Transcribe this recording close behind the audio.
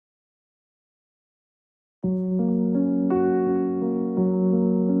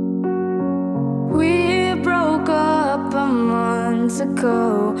months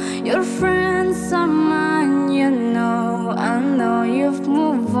ago. Your friends are mine, you know. I know you've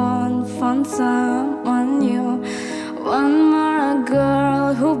moved on, found someone new. One more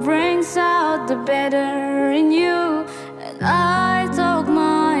girl who brings out the better in you. And I thought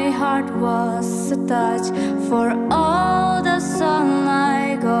my heart was a touch for all the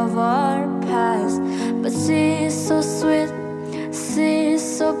sunlight of our past. But she's so sweet, she's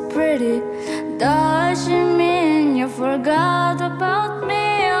so pretty. Does she mean you forgot about me?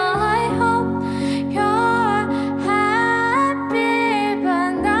 I hope you're happy,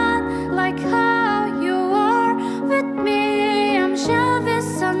 but not like how you are with me. I'm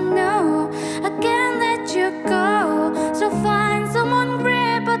selfish, I know, I can't let you go. So find someone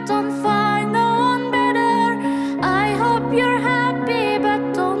great, but don't find no one better. I hope you're happy, but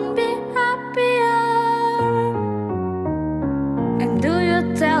don't be happier. And do you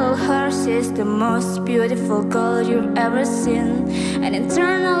tell her she's the most beautiful girl you've ever seen? An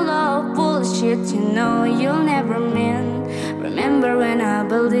eternal love bullshit you know you'll never mean. Remember when I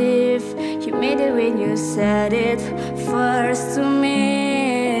believe you made it when you said it first to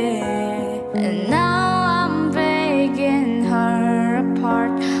me. And now I'm begging her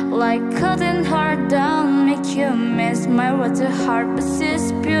apart, like cutting her down, make you miss my water heart. But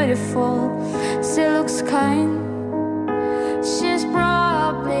she's beautiful, she looks kind, she's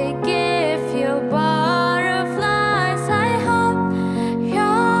probably give you butterflies. I hope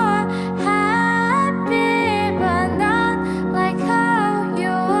you're happy, but not like how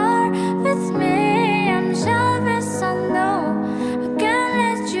you are with me. I'm selfish, I know, I can't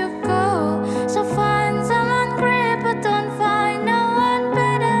let you go. So find someone great, but don't find no one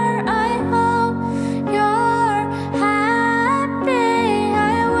better. I hope you're happy,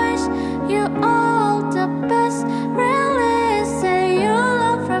 I wish you all the best. Really say you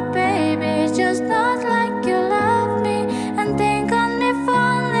love her, baby, just not like you love me. And think on me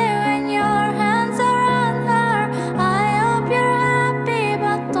fondly when your hands are on her. I hope you're happy,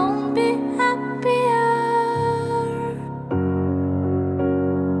 but don't be happier.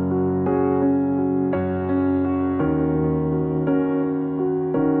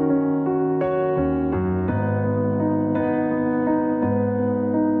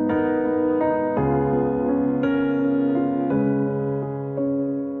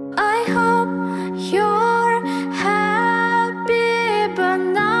 I hope you're happy, but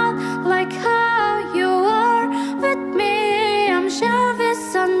not like how you are with me. I'm selfish,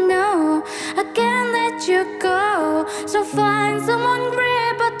 I know, I can't let you go. So find someone great,